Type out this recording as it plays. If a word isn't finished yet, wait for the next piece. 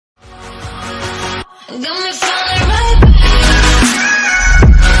Got me feeling right back.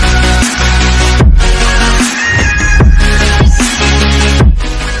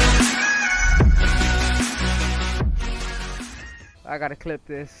 I gotta clip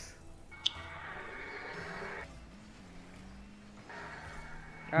this.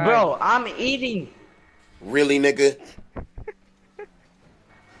 Bro, I'm eating. Really, nigga?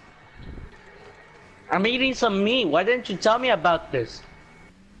 I'm eating some meat. Why didn't you tell me about this?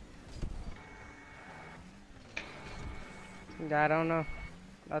 I don't know.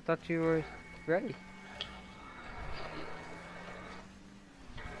 I thought you were ready.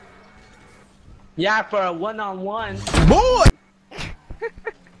 Yeah, for a one-on-one. Boy!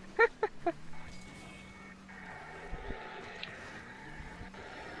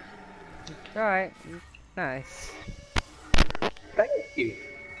 Alright. Nice. Thank you.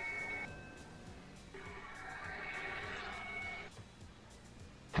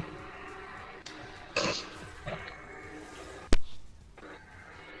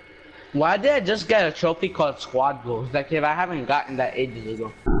 Why did I just get a trophy called squad goals? Like if I haven't gotten that ages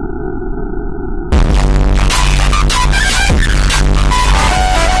ago.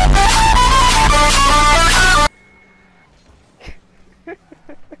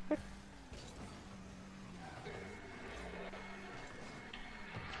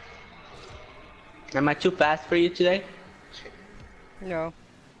 Am I too fast for you today? No.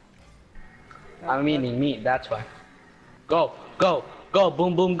 I'm eating meat, that's why. Go, go, go,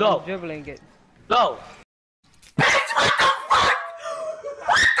 boom, boom, go. I'm dribbling it. Go.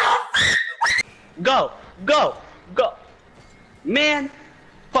 Go, go, go. Man,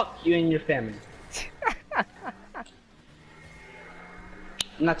 fuck you and your family. I'm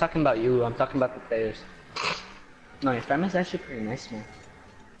not talking about you, I'm talking about the players. No, your family's actually pretty nice, man.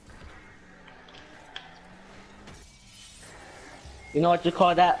 You know what you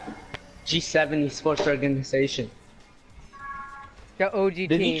call that? G7 Esports organization. The OG Did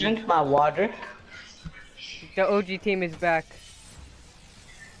team. you drink my water? The OG team is back.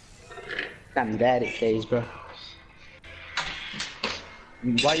 Damn daddy days, bro.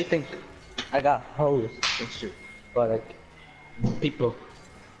 Why you think I got hoes and shit? But like, people,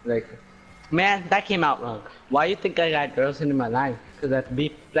 like, man, that came out wrong. Why you think I got girls into my life? Cause I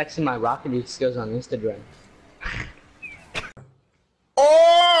be flexing my Rocket League skills on Instagram.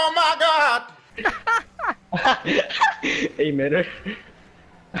 Oh my god! Hey, Mitter.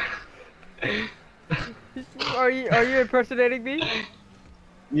 Are you impersonating me?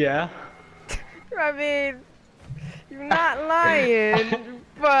 Yeah. I mean, you're not lying,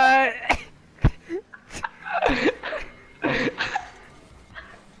 but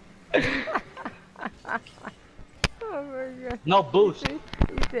oh my god. No boost. He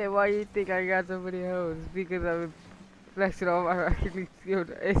said, why you think I got so many hoes? Because I've been flexing all my Rocket League skills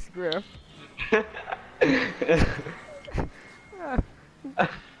on Instagram.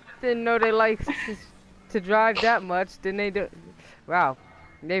 Didn't know they like to drive that much. Then they do. Wow,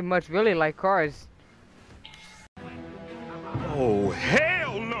 they must really like cars. Oh,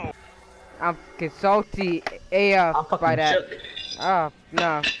 hell no! I'm salty AF I'm by fucking that. shook. Oh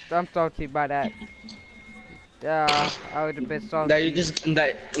no, I'm salty by that. I would have been salty. That you just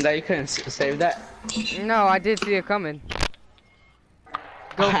that you couldn't save that. No, I did see it coming.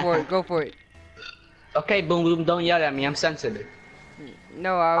 Go for it. Go for it. Okay, boom boom, don't yell at me. I'm sensitive.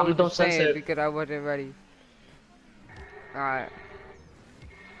 No, I was don't just saying sensitive. because I wasn't ready. Alright.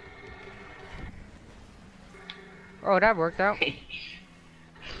 Oh, that worked out.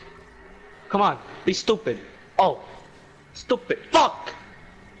 Come on, be stupid. Oh, stupid. Fuck.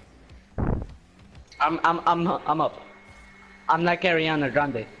 I'm up. I'm like Ariana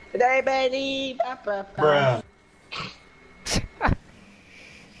Grande. Hey, baby. Bruh.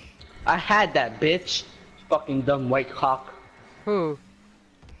 I had that bitch. Fucking dumb white cock. Who?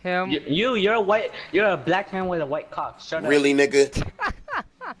 Him? You're a white. You're a black man with a white cock. Shut Really, nigga?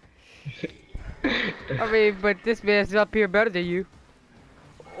 I mean, but this man's up here better than you.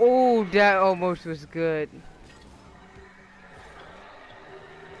 Oh, that almost was good.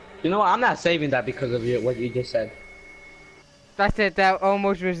 You know what? I'm not saving that because of what you just said. I said that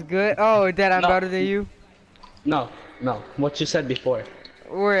almost was good. Oh, that I'm No. better than you? No, no. What you said before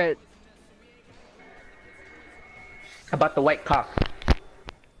Where? about the white cock.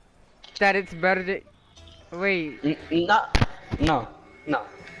 That it's better than... Wait. No.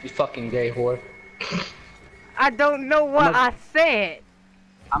 You fucking gay whore. I don't know what I said.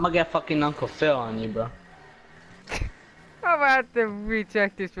 I'm gonna get fucking Uncle Phil on you, bro. I'm gonna have to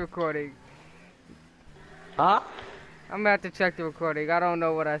recheck this recording. Huh? I'm gonna have to check the recording. I don't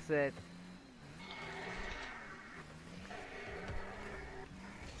know what I said.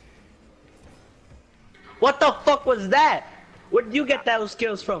 What the fuck was that? Where did you get those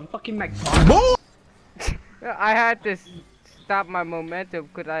skills from? Fucking McDonald's. I had to stop my momentum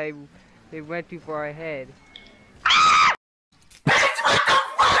because it went too far ahead.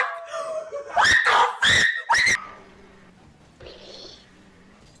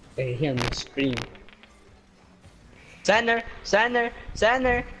 They hear me scream. Center, center,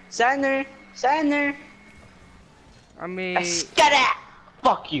 center, center, center. I mean, Scat!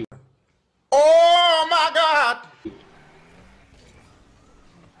 Fuck you. Oh my god!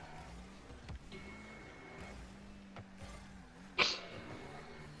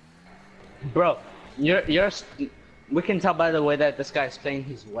 Bro, we can tell by the way that this guy's playing,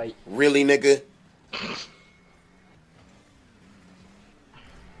 he's white. Really, nigga?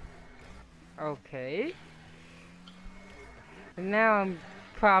 okay. Now I'm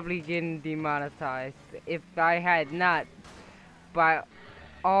probably getting demonetized if I had not by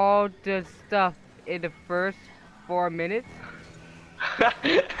all the stuff in the first 4 minutes.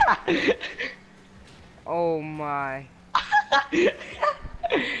 Oh my.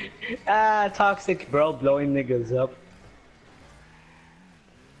 Toxic bro blowing niggas up.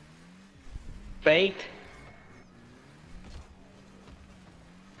 Fake.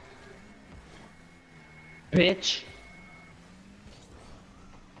 Bitch.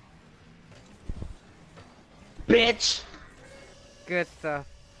 Bitch. Good stuff.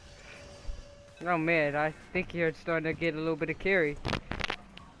 Oh man, I think you're starting to get a little bit of carry.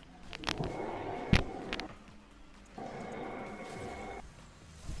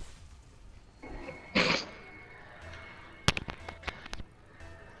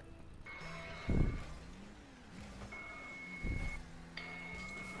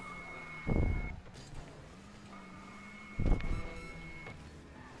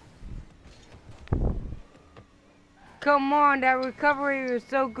 Come on, that recovery was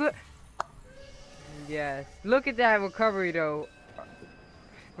so good. Yes, look at that recovery though.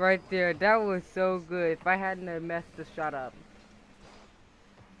 Right there, that was so good. If I hadn't have messed the shot up.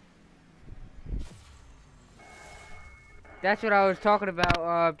 That's what I was talking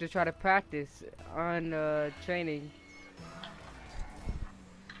about to try to practice on training.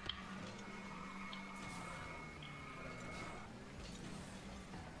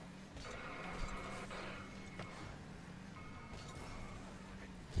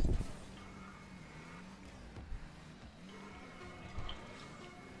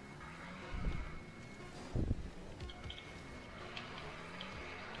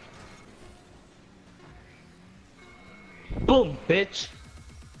 Boom, bitch.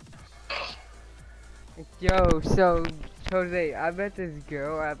 Yo, so Jose, I met this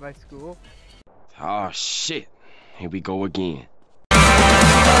girl at my school. Oh shit. Here we go again.